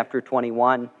 Chronicles chapter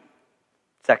 21,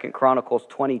 2 Chronicles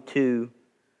 22.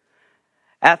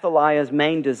 Athaliah's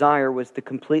main desire was to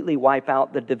completely wipe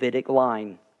out the Davidic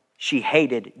line. She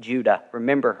hated Judah.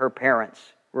 Remember, her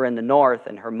parents were in the north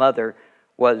and her mother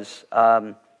was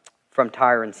from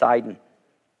Tyre and Sidon.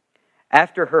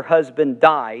 After her husband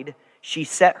died, she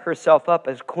set herself up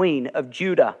as queen of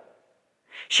Judah.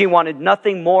 She wanted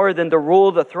nothing more than to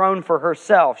rule the throne for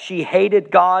herself. She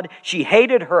hated God, she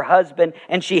hated her husband,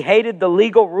 and she hated the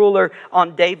legal ruler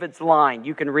on David's line.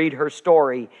 You can read her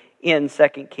story in 2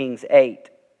 Kings 8.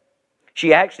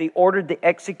 She actually ordered the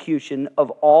execution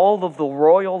of all of the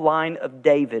royal line of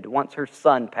David once her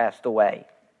son passed away.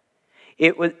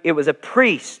 It was a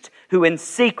priest who in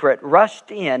secret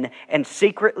rushed in and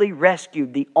secretly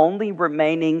rescued the only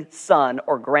remaining son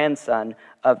or grandson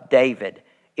of David.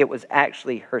 It was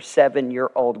actually her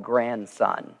 7-year-old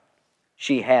grandson.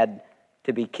 She had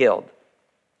to be killed.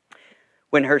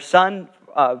 When her son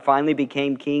finally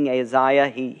became King Ahaziah,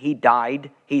 he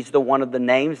died. He's the one of the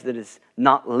names that is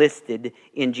not listed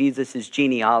in Jesus'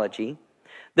 genealogy.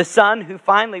 The son who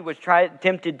finally was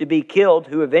tempted to be killed,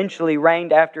 who eventually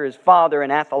reigned after his father,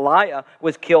 and Athaliah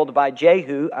was killed by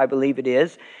Jehu, I believe it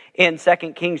is, in 2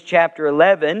 Kings chapter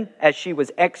 11, as she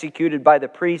was executed by the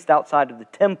priest outside of the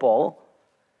temple.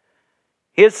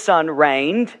 His son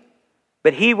reigned,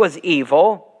 but he was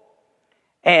evil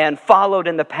and followed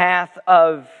in the path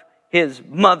of his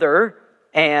mother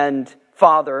and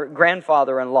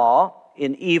grandfather-in-law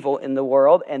in evil in the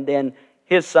world, and then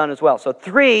his son as well. So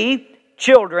 3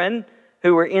 children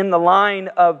who were in the line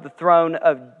of the throne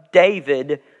of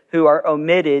David who are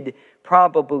omitted,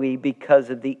 probably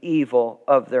because of the evil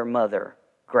of their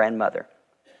grandmother.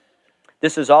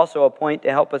 This is also a point to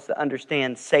help us to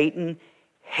understand Satan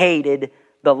hated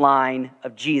the line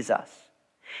of Jesus.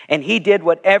 And he did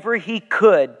whatever he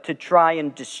could to try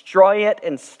and destroy it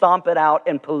and stomp it out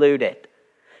and pollute it.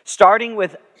 Starting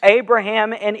with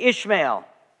Abraham and Ishmael.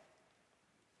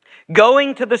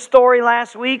 Going to the story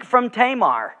last week from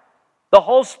Tamar. The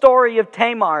whole story of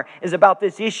Tamar is about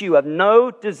this issue of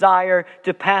no desire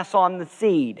to pass on the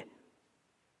seed.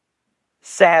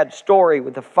 Sad story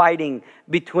with the fighting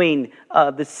between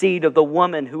the seed of the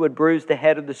woman who would bruise the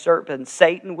head of the serpent.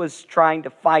 Satan was trying to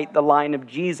fight the line of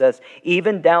Jesus,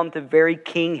 even down to very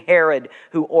King Herod,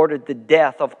 who ordered the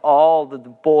death of all the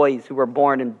boys who were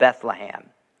born in Bethlehem.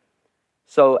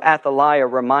 So Athaliah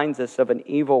reminds us of an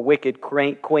evil, wicked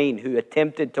queen who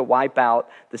attempted to wipe out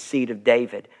the seed of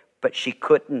David, but she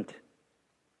couldn't.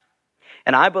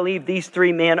 And I believe these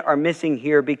 3 men are missing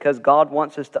here because God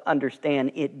wants us to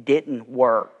understand it didn't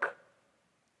work.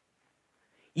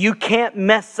 You can't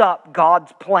mess up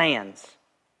God's plans.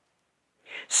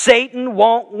 Satan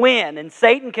won't win, and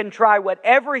Satan can try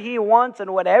whatever he wants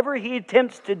and whatever he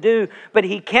attempts to do, but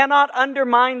he cannot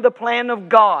undermine the plan of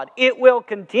God. It will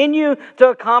continue to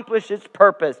accomplish its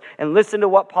purpose. And listen to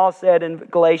what Paul said in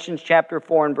Galatians chapter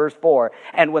 4 and verse 4.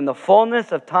 And when the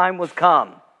fullness of time was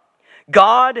come,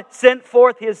 God sent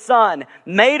forth His Son,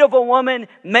 made of a woman,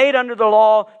 made under the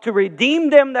law, to redeem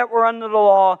them that were under the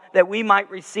law, that we might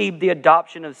receive the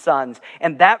adoption of sons.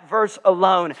 And that verse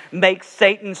alone makes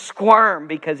Satan squirm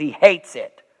because he hates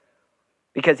it.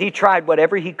 Because he tried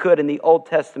whatever he could in the Old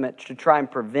Testament to try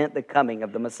and prevent the coming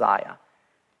of the Messiah.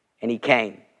 And he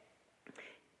came.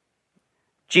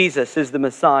 Jesus is the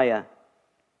Messiah.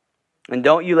 And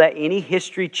don't you let any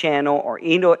History Channel or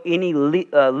any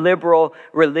liberal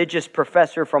religious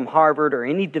professor from Harvard or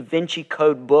any Da Vinci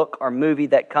Code book or movie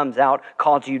that comes out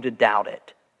cause you to doubt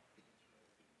it.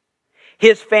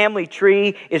 His family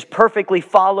tree is perfectly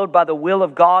followed by the will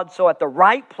of God. So at the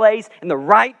right place, in the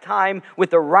right time,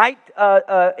 with the right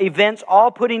events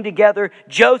all putting together,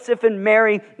 Joseph and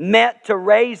Mary met to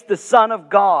raise the Son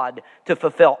of God to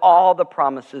fulfill all the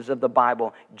promises of the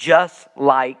Bible, just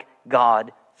like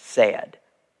God said.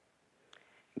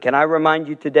 Can I remind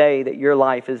you today that your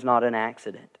life is not an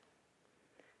accident?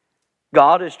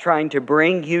 God is trying to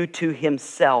bring you to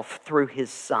Himself through His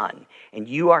Son. And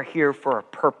you are here for a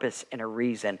purpose and a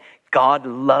reason. God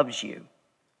loves you.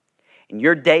 And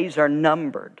your days are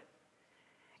numbered.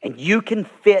 And you can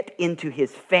fit into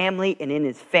His family and in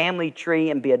His family tree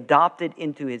and be adopted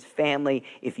into His family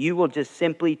if you will just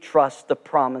simply trust the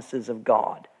promises of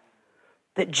God.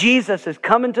 That Jesus has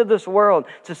come into this world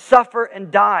to suffer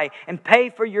and die and pay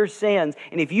for your sins.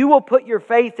 And if you will put your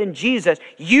faith in Jesus,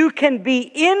 you can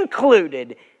be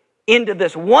included into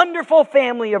this wonderful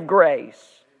family of grace.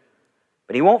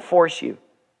 But He won't force you.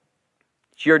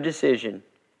 It's your decision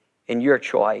and your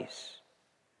choice.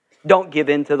 Don't give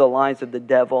in to the lies of the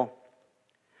devil.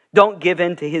 Don't give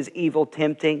in to his evil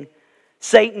tempting.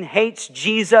 Satan hates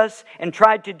Jesus and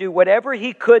tried to do whatever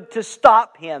he could to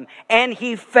stop Him. And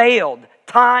he failed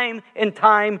time and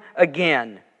time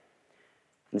again.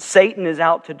 And Satan is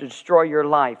out to destroy your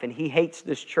life, and he hates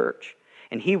this church.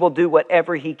 And he will do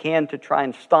whatever he can to try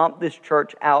and stomp this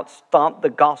church out, stomp the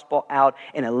gospel out,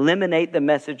 and eliminate the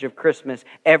message of Christmas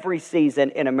every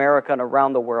season in America and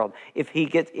around the world if he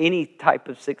gets any type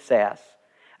of success.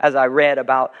 As I read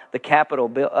about the Capitol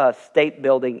State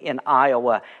Building in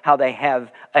Iowa, how they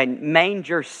have a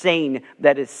manger scene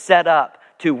that is set up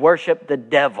to worship the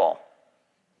devil.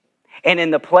 And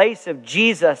in the place of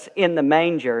Jesus in the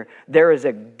manger, there is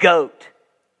a goat.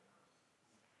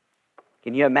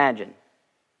 Can you imagine?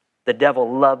 The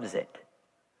devil loves it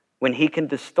when he can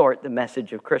distort the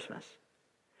message of Christmas.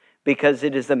 Because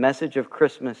it is the message of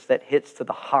Christmas that hits to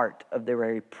the heart of the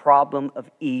very problem of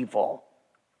evil.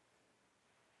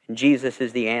 And Jesus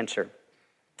is the answer.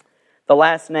 The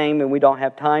last name, and we don't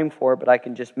have time for it, but I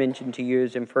can just mention to you,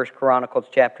 is in 1 Chronicles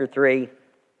chapter 3.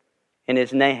 And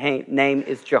his name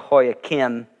is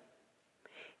Jehoiakim.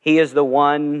 He is the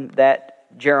one that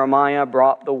Jeremiah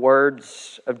brought the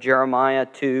words of Jeremiah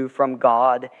from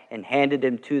God and handed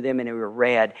them to them, and they were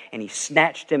read. And he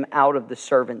snatched them out of the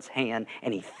servant's hand,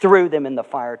 and he threw them in the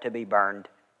fire to be burned.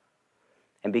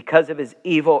 And because of his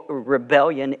evil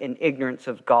rebellion and ignorance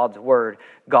of God's word,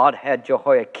 God had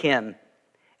Jehoiakim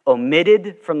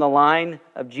omitted from the line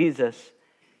of Jesus,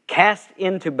 cast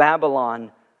into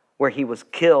Babylon, where he was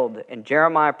killed. And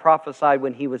Jeremiah prophesied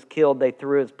when he was killed, they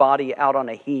threw his body out on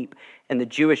a heap. And the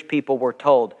Jewish people were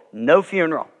told, no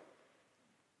funeral.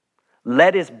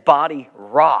 Let his body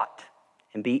rot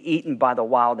and be eaten by the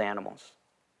wild animals.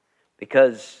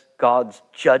 Because God's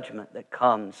judgment that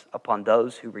comes upon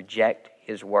those who reject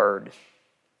his word.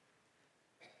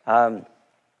 I'm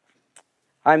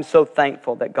so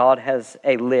thankful that God has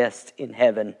a list in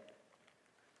heaven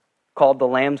called the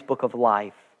Lamb's Book of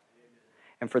Life.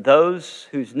 And for those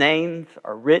whose names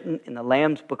are written in the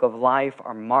Lamb's Book of Life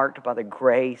are marked by the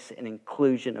grace and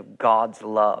inclusion of God's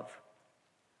love.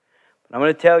 But I'm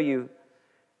going to tell you,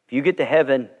 if you get to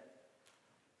heaven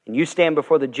and you stand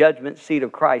before the judgment seat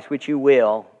of Christ, which you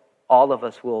will, all of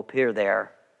us will appear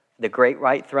there, the great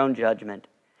white throne judgment.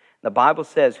 The Bible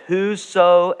says,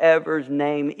 whosoever's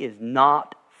name is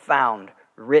not found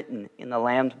written in the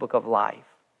Lamb's Book of Life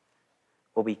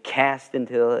will be cast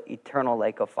into the eternal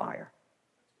lake of fire.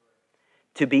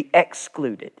 To be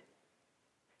excluded,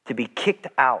 to be kicked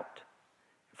out,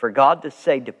 for God to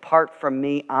say, depart from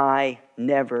me, I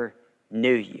never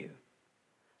knew you.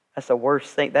 That's the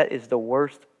worst thing. That is the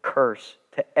worst curse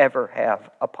to ever have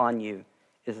upon you,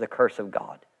 is the curse of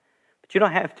God. But you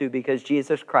don't have to, because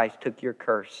Jesus Christ took your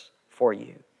curse for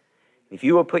you. If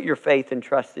you will put your faith and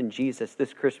trust in Jesus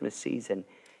this Christmas season,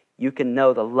 you can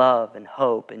know the love and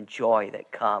hope and joy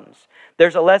that comes.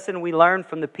 There's a lesson we learn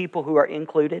from the people who are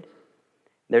included.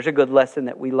 There's a good lesson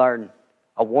that we learn,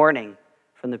 a warning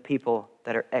from the people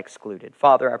that are excluded.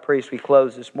 Father, I pray as we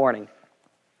close this morning.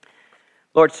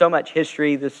 Lord, so much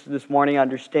history this morning. I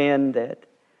understand that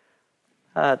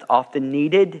it's often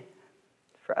needed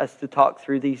for us to talk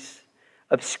through these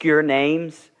obscure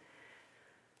names.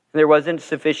 There wasn't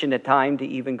sufficient a time to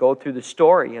even go through the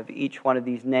story of each one of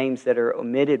these names that are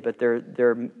omitted, but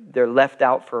they're left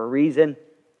out for a reason.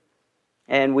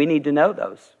 And we need to know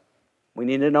those. We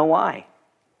need to know why.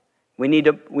 We need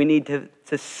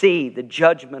to see the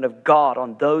judgment of God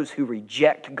on those who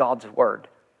reject God's word.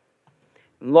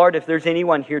 Lord, if there's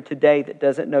anyone here today that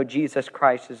doesn't know Jesus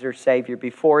Christ as their Savior,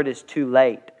 before it is too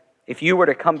late, if you were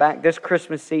to come back this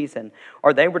Christmas season,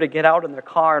 or they were to get out in their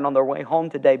car and on their way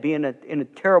home today be in a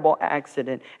terrible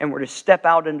accident and were to step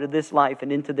out into this life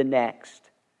and into the next,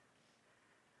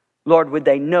 Lord, would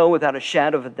they know without a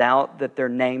shadow of a doubt that their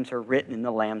names are written in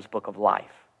the Lamb's Book of Life?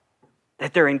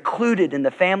 That they're included in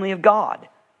the family of God.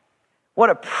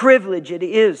 What a privilege it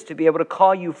is to be able to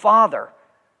call you Father,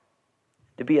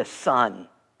 to be a son.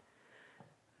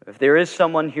 If there is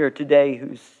someone here today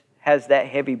who has that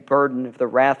heavy burden of the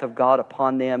wrath of God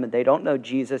upon them and they don't know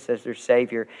Jesus as their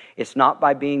Savior, it's not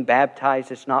by being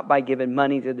baptized, it's not by giving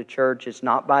money to the church, it's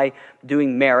not by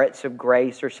doing merits of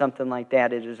grace or something like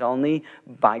that. It is only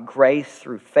by grace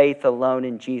through faith alone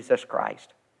in Jesus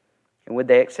Christ. And would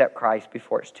they accept Christ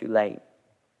before it's too late?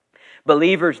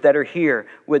 Believers that are here,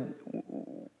 would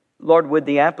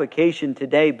the application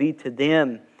today be to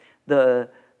them the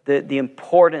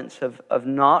importance of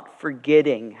not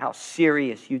forgetting how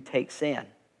serious you take sin,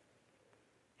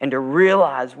 and to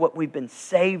realize what we've been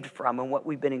saved from and what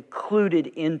we've been included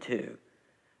into,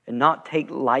 and not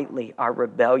take lightly our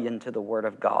rebellion to the Word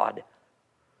of God.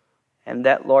 And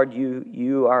that, Lord,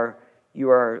 you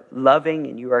are loving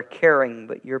and you are caring,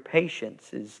 but your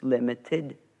patience is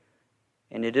limited.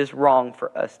 And it is wrong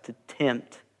for us to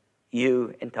tempt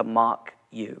you and to mock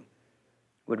you.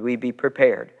 Would we be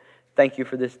prepared? Thank you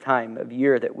for this time of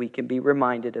year that we can be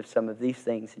reminded of some of these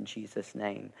things in Jesus'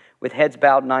 name. With heads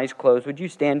bowed and eyes closed, would you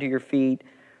stand to your feet?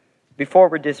 Before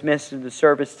we're dismissed in the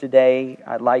service today,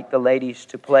 I'd like the ladies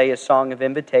to play a song of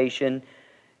invitation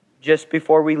just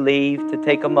before we leave, to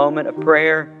take a moment of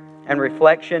prayer and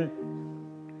reflection.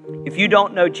 If you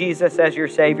don't know Jesus as your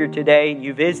Savior today,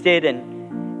 you visited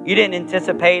and you didn't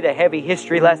anticipate a heavy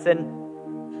history lesson,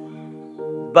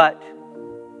 but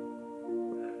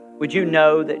would you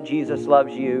know that Jesus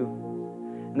loves you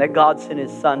and that God sent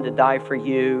His Son to die for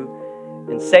you?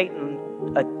 And Satan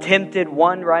attempted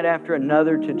one right after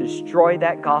another to destroy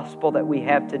that gospel that we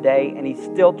have today, and he's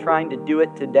still trying to do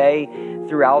it today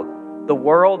throughout the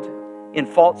world in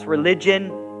false religion,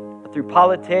 through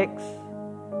politics,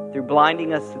 through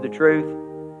blinding us to the truth.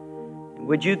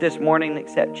 Would you this morning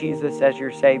accept Jesus as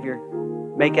your Savior?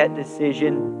 Make that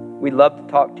decision. We'd love to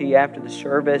talk to you after the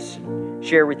service,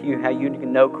 share with you how you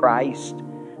can know Christ.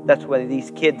 That's why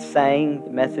these kids sang the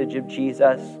message of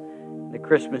Jesus, the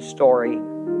Christmas story.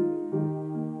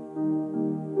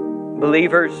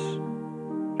 Believers,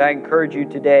 I encourage you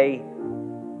today,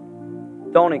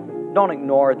 don't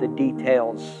ignore the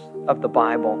details of the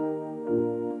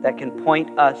Bible that can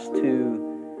point us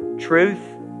to truth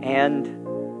and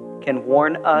can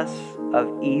warn us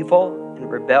of evil and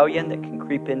rebellion that can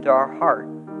creep into our heart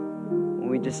when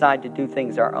we decide to do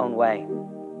things our own way.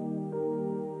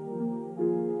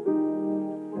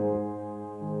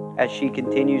 As she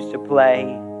continues to play,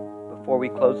 before we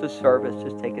close the service,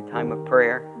 just take a time of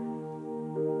prayer.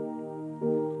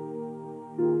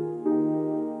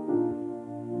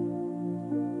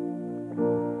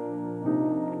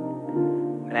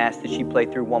 I'm going to ask that she play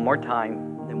through one more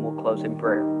time, then we'll close in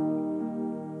prayer.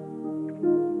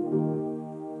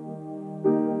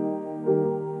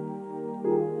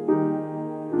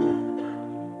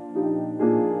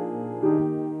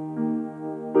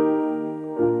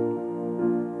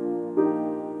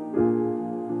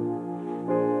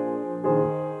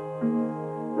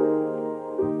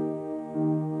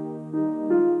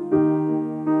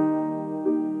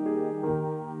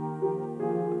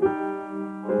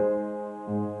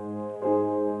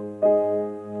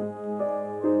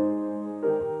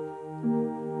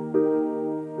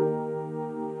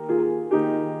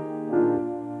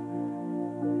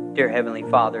 Dear Heavenly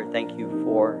Father, thank you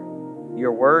for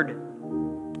your word,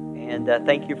 and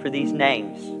thank you for these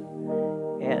names,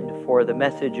 and for the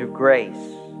message of grace,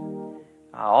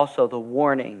 also the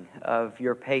warning of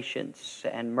your patience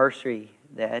and mercy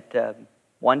that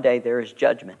one day there is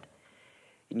judgment,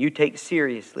 and you take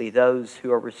seriously those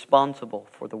who are responsible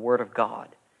for the Word of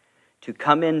God, to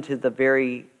come into the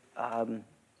very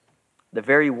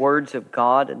words of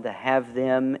God and to have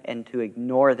them and to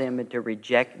ignore them and to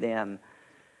reject them,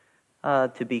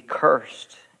 to be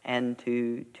cursed and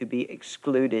to be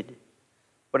excluded.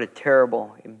 What a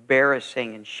terrible,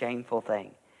 embarrassing, and shameful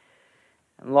thing.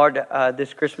 And Lord,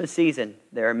 this Christmas season,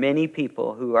 there are many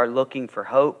people who are looking for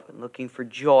hope and looking for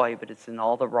joy, but it's in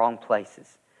all the wrong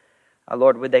places.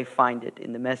 Lord, would they find it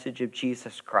in the message of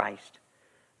Jesus Christ,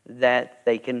 that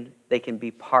they can be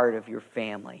part of your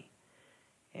family.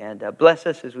 And bless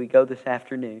us as we go this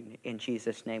afternoon. In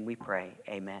Jesus' name we pray.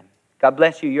 Amen. God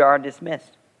bless you. You are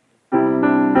dismissed.